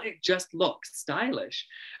can't it just look stylish?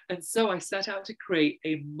 And so I set out to create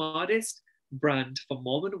a modest brand for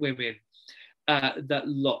Mormon women that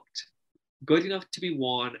looked good enough to be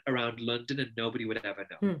worn around London and nobody would ever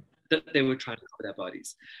know that they were trying to cover their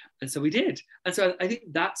bodies. And so we did. And so I think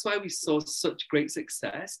that's why we saw such great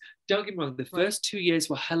success. Don't get me wrong, the first 2 years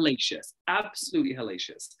were hellacious, absolutely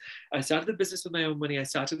hellacious. I started the business with my own money. I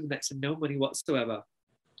started with next to no money whatsoever.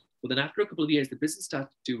 Well, then after a couple of years, the business started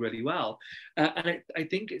to do really well. And I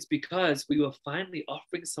think it's because we were finally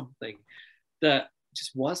offering something that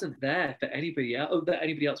just wasn't there for anybody else, that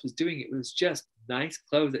anybody else was doing. It was just nice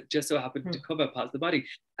clothes that just so happened to cover parts of the body.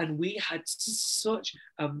 And we had such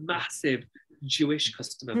a massive Jewish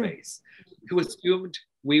customer base who assumed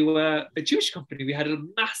we were a Jewish company. We had a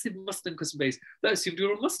massive Muslim customer base that assumed we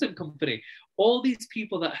were a Muslim company. All these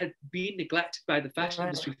people that had been neglected by the fashion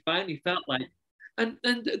industry finally felt like, and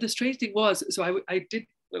the strange thing was, so I did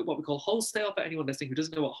what we call wholesale. For anyone listening who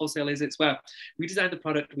doesn't know what wholesale is, it's where we design the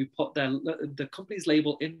product, we put the company's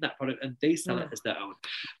label in that product, and they sell it as their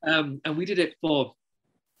own. And we did it for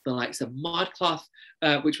the likes of ModCloth,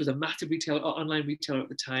 which was a massive retailer, online retailer at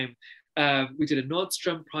the time. We did a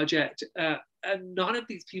Nordstrom project, and none of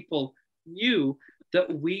these people knew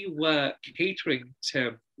that we were catering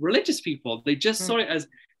to religious people. They just saw it as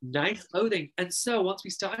nice clothing. And so once we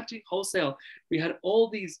started doing wholesale, we had all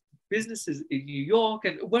these businesses in New York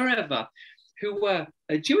and wherever who were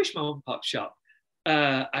a Jewish mom and pop shop,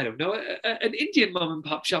 I don't know, an Indian mom and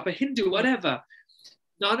pop shop, a Hindu, whatever.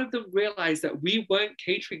 None of them realized that we weren't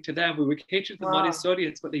catering to them. We were catering to the modest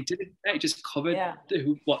audience, but they didn't. It just covered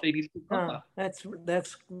what they needed to cover.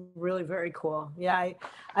 That's really very cool. Yeah,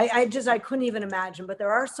 I couldn't even imagine. But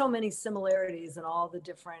there are so many similarities in all the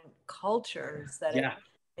different cultures that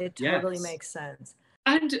it totally makes sense.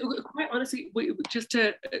 And quite honestly, just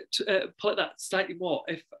to pull it that slightly more,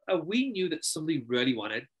 if we knew that somebody really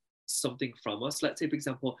wanted something from us, let's say, for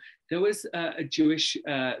example, there was a Jewish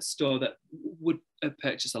store that would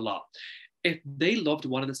purchase a lot. If they loved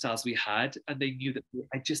one of the styles we had and they knew that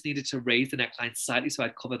I just needed to raise the neckline slightly so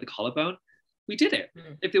I'd cover the collarbone, we did it.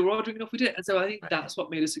 If they were ordering enough, we did it. And so I think that's what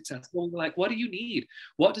made us successful. We're like, what do you need?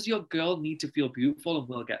 What does your girl need to feel beautiful? And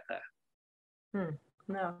we'll get there.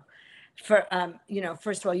 No. For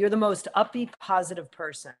first of all, you're the most upbeat, positive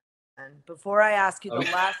person. And before I ask you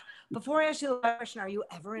the last question, are you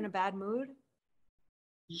ever in a bad mood?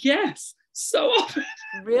 Yes, so often.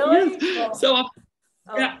 Really? Yes, so often.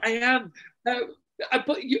 Yeah, I am.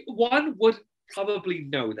 But one would probably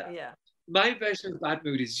know that. Yeah. My version of a bad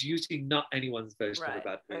mood is usually not anyone's version of a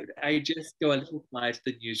bad mood. I just go a little quieter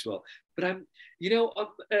than usual. But I'm,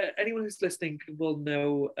 anyone who's listening will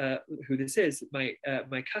know who this is. My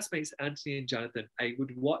castmates, Anthony and Jonathan, I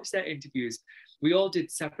would watch their interviews. We all did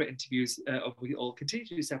separate interviews, or we all continue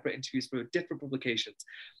to do separate interviews for different publications.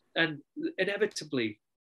 And inevitably,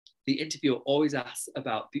 the interviewer always asks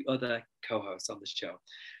about the other co-hosts on the show.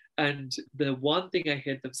 And the one thing I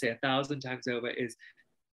heard them say 1,000 times over is,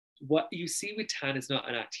 what you see with Tan is not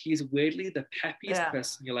an act. He is weirdly the peppiest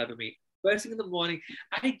person you'll ever meet. First thing in the morning,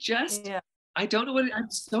 I don't know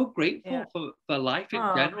I'm so grateful for life in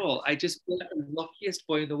general. I just feel like the luckiest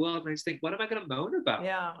boy in the world. And I just think, what am I going to moan about?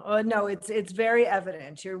 Yeah. Well, no, it's very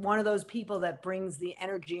evident. You're one of those people that brings the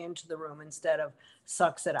energy into the room instead of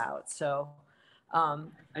sucks it out. So,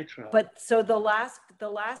 I try. But so the last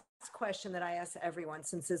question that I ask everyone,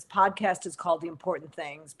 since this podcast is called The Important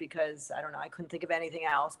Things, because I don't know, I couldn't think of anything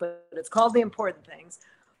else, but it's called The Important Things.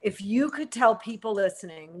 If you could tell people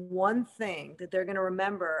listening one thing that they're going to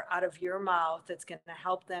remember out of your mouth that's going to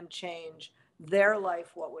help them change their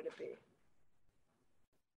life, what would it be?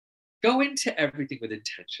 Go into everything with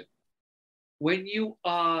intention. When you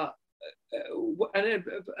are, and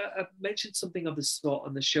I've mentioned something of the sort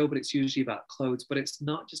on the show, but it's usually about clothes, but it's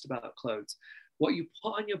not just about clothes. What you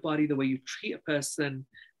put on your body, the way you treat a person,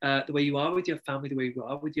 the way you are with your family, the way you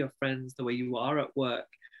are with your friends, the way you are at work,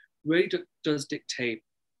 really does dictate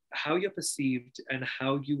how you're perceived and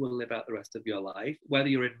how you will live out the rest of your life, whether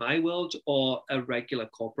you're in my world or a regular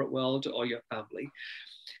corporate world or your family.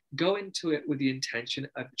 Go into it with the intention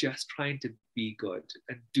of just trying to be good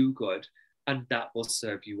and do good, and that will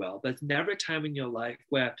serve you well. There's never a time in your life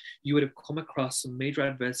where you would have come across some major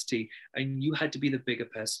adversity and you had to be the bigger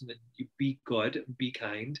person and you be good and be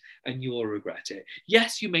kind, and you will regret it.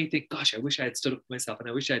 Yes, you may think, gosh, I wish I had stood up for myself and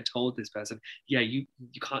I wish I had told this person, yeah, you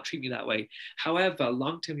can't treat me that way. However,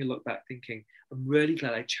 long term, you look back thinking, I'm really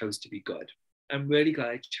glad I chose to be good. I'm really glad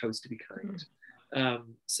I chose to be kind.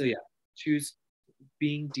 So yeah, choose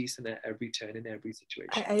being decent at every turn in every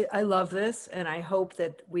situation. I love this, and I hope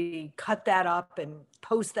that we cut that up and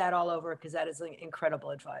post that all over, because that is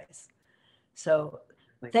incredible advice. So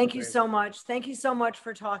thank you so much. Thank you so much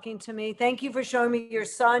for talking to me. Thank you for showing me your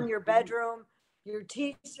son, your bedroom, your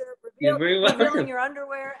t-shirt, revealing your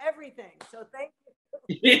underwear, everything. So thank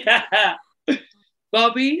you. Yeah.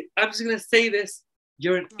 Bobby, I'm just going to say this.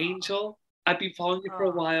 You're an angel. I've been following you for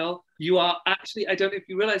a while. You are actually, I don't know if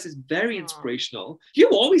you realize, it's very inspirational. You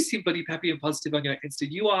always seem bloody peppy and positive on your Insta.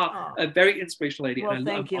 You are a very inspirational lady. Well, and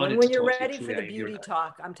thank you. And when you're ready for the beauty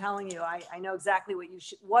talk, I'm telling you, I know exactly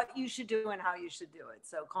what you should do and how you should do it.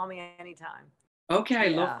 So call me anytime. Okay, I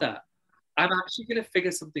love that. I'm actually going to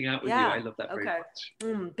figure something out with you. I love that very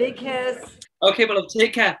much. Big kiss. Okay, well,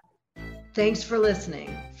 take care. Thanks for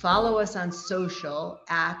listening. Follow us on social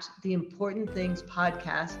at The Important Things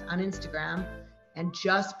Podcast on Instagram and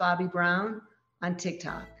Just Bobby Brown on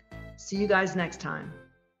TikTok. See you guys next time.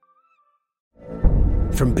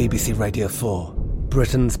 From BBC Radio 4,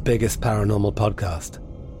 Britain's biggest paranormal podcast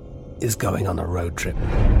is going on a road trip.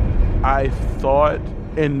 I thought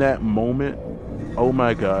in that moment, oh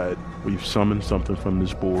my God, we've summoned something from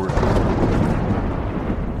this board.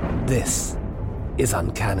 This is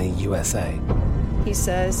Uncanny USA. He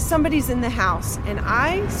says, somebody's in the house, and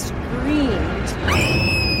I screamed.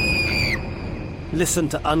 Listen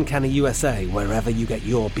to Uncanny USA wherever you get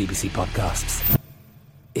your BBC podcasts,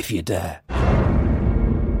 if you dare.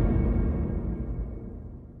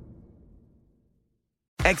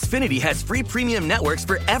 Xfinity has free premium networks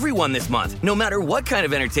for everyone this month, no matter what kind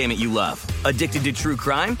of entertainment you love. Addicted to true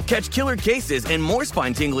crime? Catch killer cases and more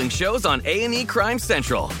spine-tingling shows on A&E Crime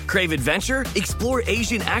Central. Crave adventure? Explore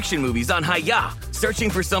Asian action movies on Hi-YAH.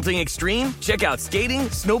 Searching for something extreme? Check out skating,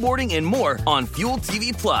 snowboarding, and more on Fuel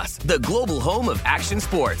TV Plus, the global home of action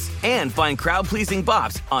sports. And find crowd-pleasing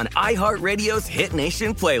bops on iHeartRadio's Hit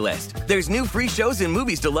Nation playlist. There's new free shows and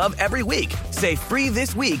movies to love every week. Say free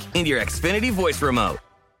this week in your Xfinity voice remote.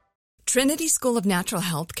 Trinity School of Natural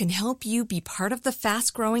Health can help you be part of the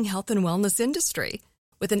fast-growing health and wellness industry.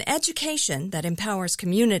 With an education that empowers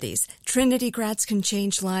communities, Trinity grads can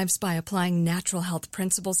change lives by applying natural health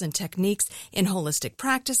principles and techniques in holistic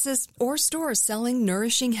practices or stores selling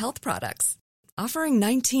nourishing health products. Offering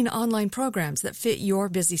 19 online programs that fit your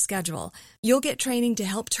busy schedule, you'll get training to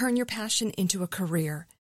help turn your passion into a career.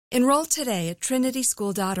 Enroll today at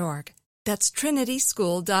trinityschool.org. That's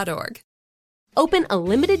trinityschool.org. Open a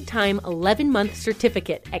limited-time 11-month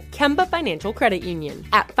certificate at Kemba Financial Credit Union.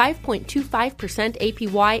 At 5.25%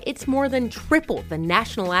 APY, it's more than triple the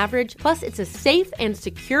national average, plus it's a safe and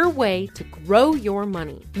secure way to grow your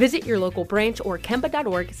money. Visit your local branch or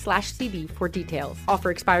kemba.org/cb for details.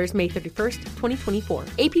 Offer expires May 31st, 2024.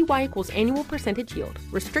 APY equals annual percentage yield.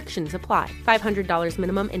 Restrictions apply. $500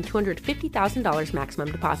 minimum and $250,000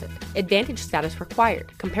 maximum deposit. Advantage status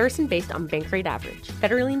required. Comparison based on bank rate average.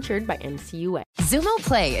 Federally insured by NCUA. Xumo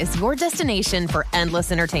Play is your destination for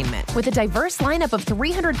endless entertainment. With a diverse lineup of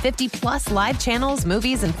 350 plus live channels,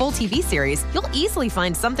 movies, and full TV series, you'll easily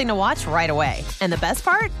find something to watch right away. And the best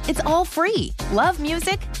part? It's all free. Love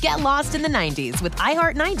music? Get lost in the 90s with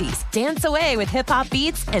iHeart 90s, dance away with hip-hop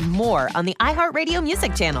beats, and more on the iHeartRadio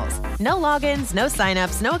music channels. No logins, no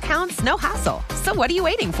signups, no accounts, no hassle. So what are you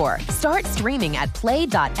waiting for? Start streaming at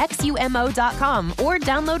play.xumo.com or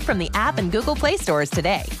download from the app and Google Play stores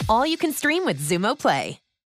today. All you can stream with Xumo Play.